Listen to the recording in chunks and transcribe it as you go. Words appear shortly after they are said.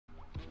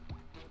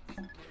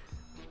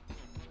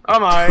Oh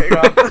my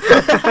god.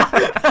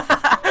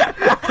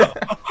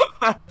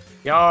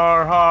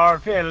 Your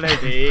heart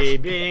felicity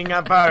being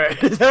a pirate.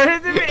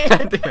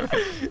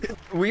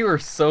 We were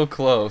so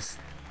close.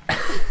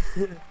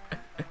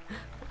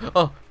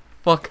 Oh,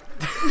 fuck.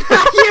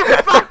 You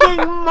fucking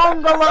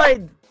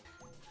mongoloid!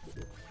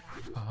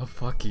 Oh,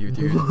 fuck you,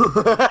 dude.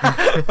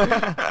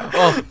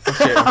 Oh,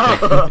 shit.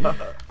 Okay.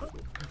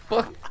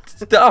 Fuck,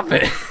 stop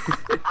it.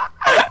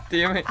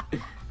 Damn it.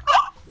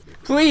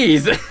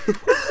 Please.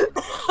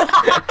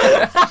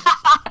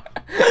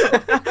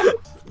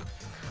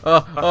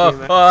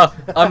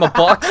 I'm a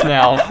box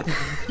now.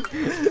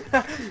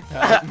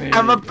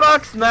 I'm a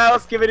box now.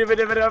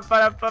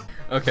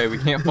 Okay, we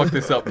can't fuck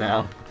this up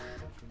now.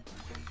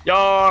 Your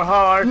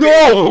heart.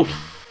 No!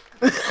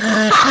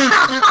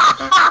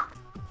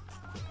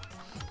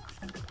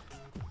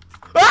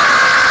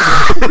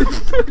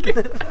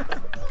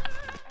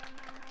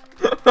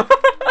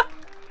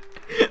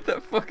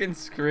 That fucking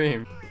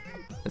scream.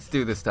 Let's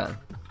do this time.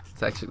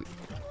 It's actually.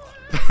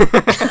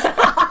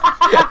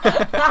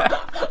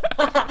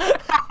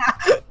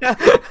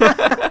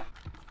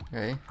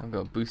 Okay, I'm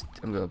gonna boost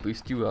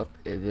you up,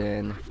 and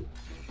then.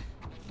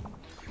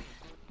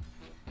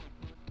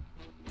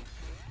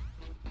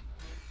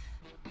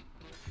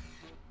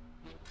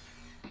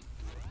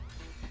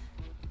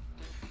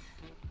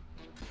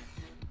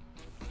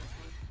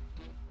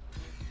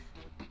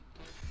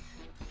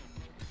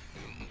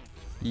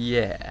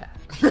 Yeah.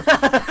 What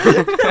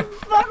the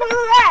fuck was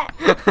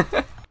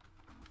that?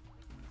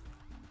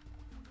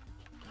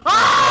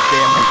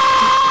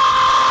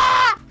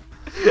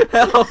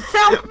 Help!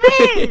 Help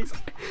me!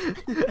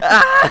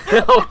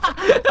 Help!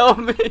 Help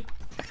me!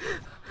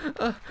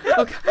 Oh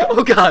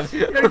god!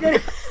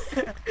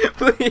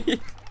 Please!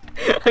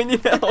 I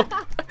need help!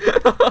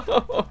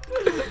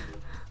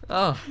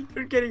 Oh.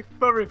 You're getting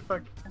furry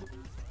fucked.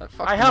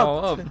 I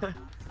helped!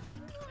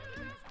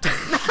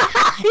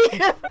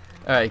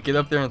 Alright, get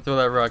up there and throw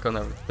that rock on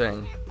that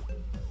thing.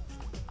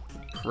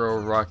 Pro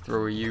rock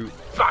thrower you.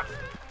 Fuck!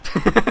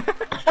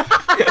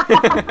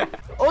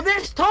 Oh,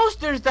 there's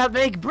toasters that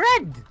make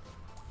bread!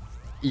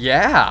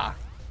 Yeah!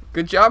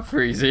 Good job,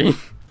 Freezy.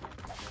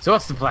 So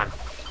what's the plan?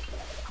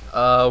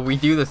 We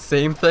do the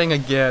same thing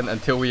again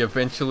until we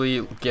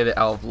eventually get it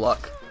out of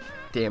luck.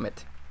 Damn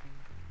it.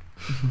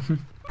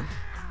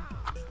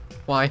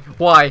 Why?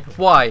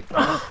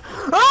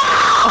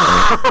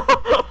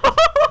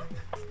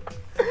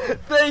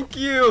 Thank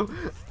you!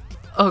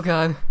 Oh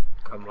god.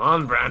 Come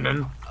on,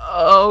 Brandon.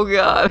 Oh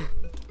god.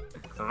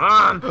 Come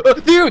on!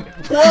 Dude!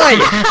 Why?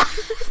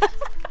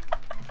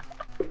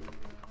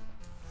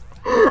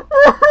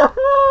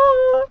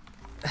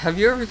 Have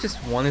you ever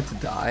just wanted to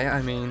die?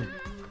 I mean...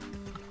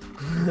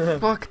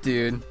 Fuck,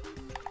 dude.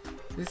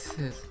 This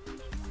is...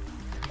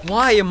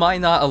 Why am I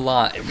not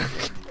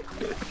alive?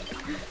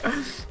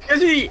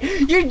 Because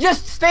you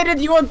just stated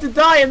you want to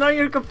die and now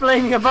you're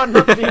complaining about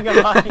not being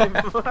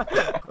alive.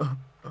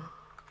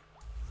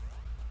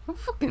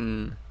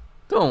 Fucking...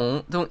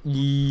 Don't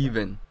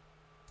even.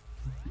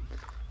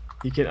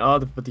 You can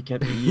odd, but you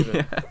can't even.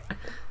 Yeah.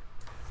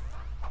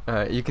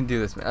 Alright, you can do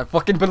this, man. I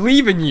fucking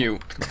believe in you!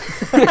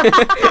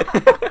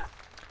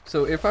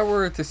 So if I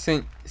were to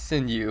send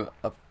you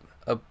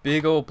a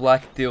big old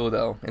black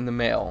dildo in the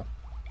mail,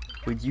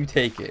 would you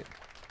take it?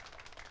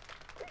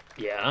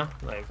 Yeah,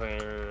 like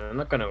I'm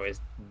not gonna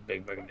waste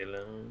big fucking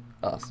dildo.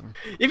 Awesome.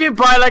 If you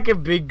buy like a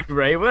big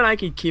gray one, I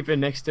can keep it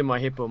next to my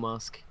hippo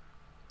mask.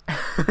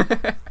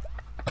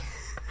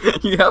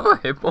 You have a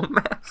hippo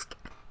mask?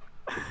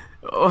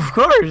 Of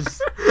course!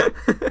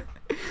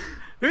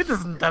 Who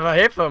doesn't have a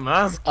hippo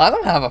mask? I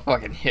don't have a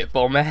fucking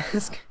hippo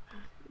mask.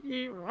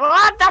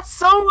 What? That's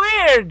so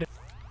weird!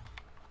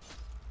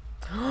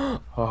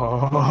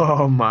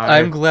 Oh my.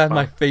 I'm glad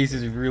my face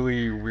is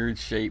really weird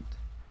shaped.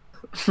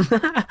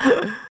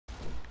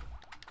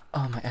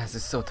 Oh, my ass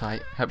is so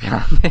tight. Happy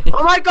holidays.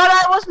 Oh my god,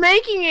 I was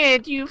making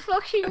it! You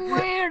fucking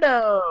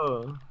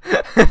weirdo!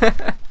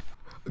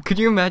 Could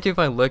you imagine if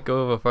I let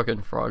go of a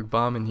fucking frog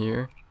bomb in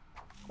here?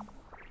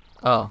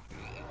 Oh.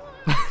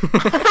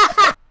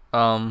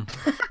 I'm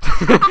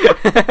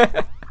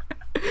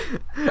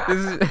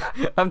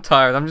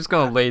tired. I'm just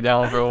gonna lay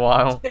down for a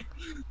while.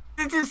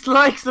 This is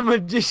like some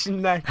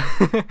magician like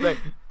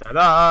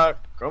ta-da!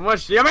 Come on,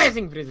 she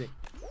amazing, Freezy!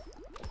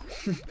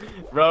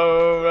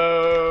 Row,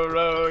 row,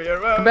 row, your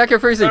row. Come back here,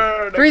 Freezy!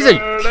 Freezy!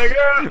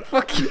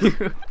 Fuck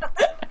you!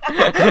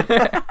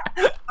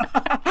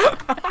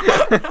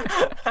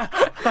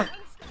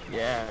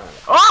 Yeah.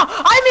 Oh!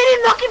 I made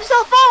him knock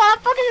himself out! I'm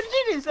fucking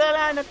genius!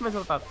 I knocked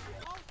myself out.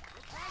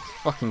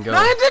 Fucking go. No,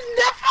 I didn't!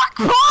 Fuck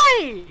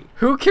pie!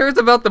 Who cares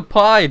about the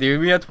pie, dude?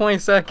 We have 20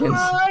 seconds.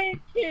 Who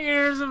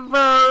cares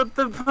about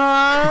the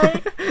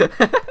pie?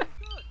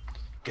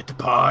 Get the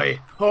pie.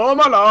 Oh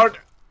my lord!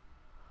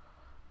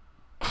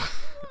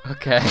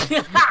 Okay.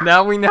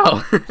 Now we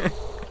know.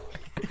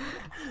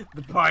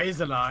 The pie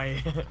is a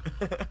lie.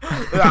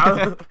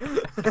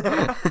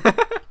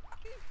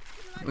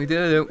 We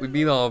did it. We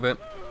beat all of it.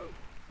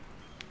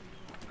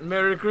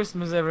 Merry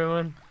Christmas,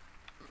 everyone.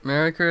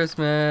 Merry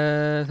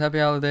Christmas. Happy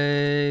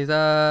holidays.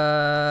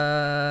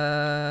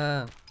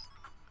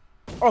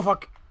 Oh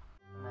fuck.